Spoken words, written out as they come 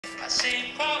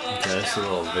Okay, that's a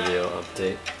little video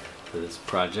update for this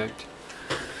project.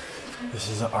 This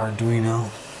is an Arduino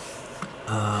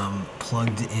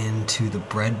plugged into the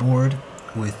breadboard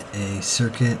with a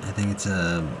circuit. I think it's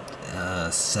a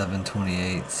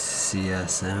 728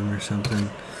 CSM or something.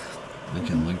 I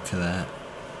can link to that.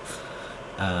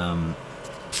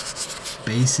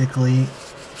 Basically,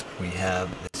 we have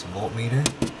this voltmeter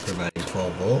providing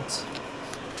 12 volts,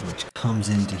 which comes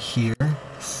into here,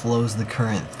 flows the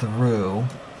current through,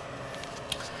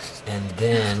 and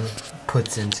then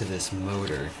puts into this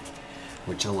motor,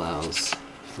 which allows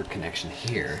for connection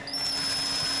here,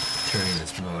 turning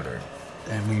this motor.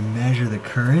 And we measure the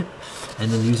current,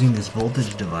 and then using this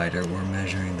voltage divider, we're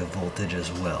measuring the voltage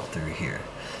as well through here.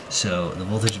 So the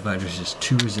voltage divider is just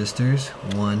two resistors,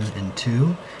 1 and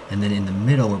 2, and then in the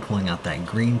middle we're pulling out that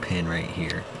green pin right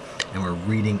here, and we're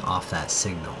reading off that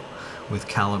signal. With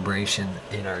calibration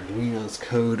in Arduino's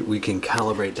code, we can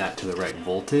calibrate that to the right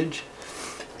voltage,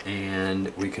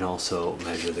 and we can also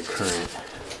measure the current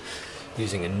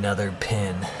using another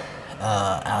pin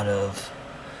out of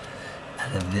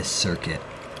this circuit.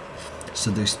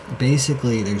 So there's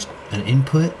an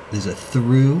input, there's a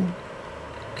through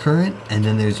current, and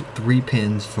then there's 3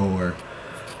 pins for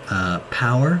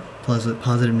power,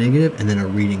 positive, negative, and then a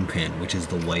reading pin, which is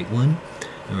the white one,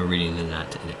 and we're reading that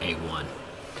to A1.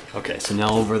 Okay, so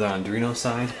now over the Arduino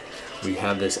side, we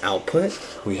have this output.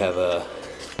 We have a,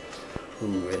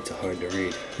 it's hard to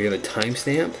read. We have a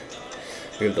timestamp.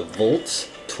 We have the volts,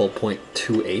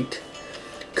 12.28,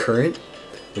 current,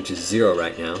 which is 0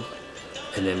 right now,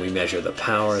 and then we measure the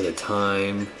power, the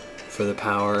time for the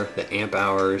power, the amp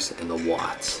hours, and the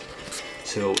watts.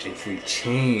 So if we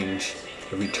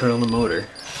turn on the motor,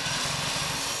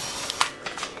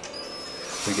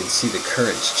 we can see the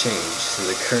currents change. So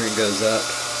the current goes up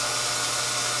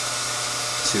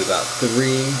to about 3,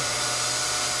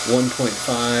 1.5,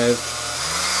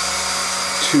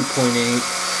 2.8,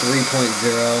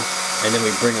 3.0, and then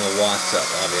we bring the watts up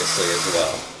obviously as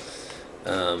well.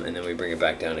 And then we bring it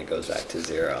back down, it goes back to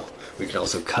 0. We can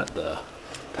also cut the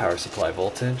power supply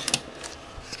voltage,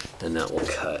 and that will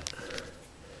cut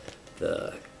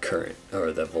the current,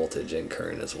 or the voltage and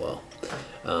current as well.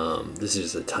 This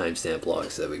is just a timestamp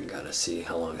log so that we can kind of see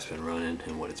how long it's been running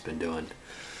and what it's been doing.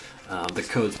 The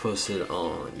code's posted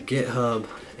on GitHub,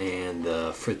 and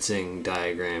the fritzing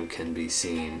diagram can be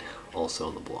seen also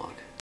on the blog.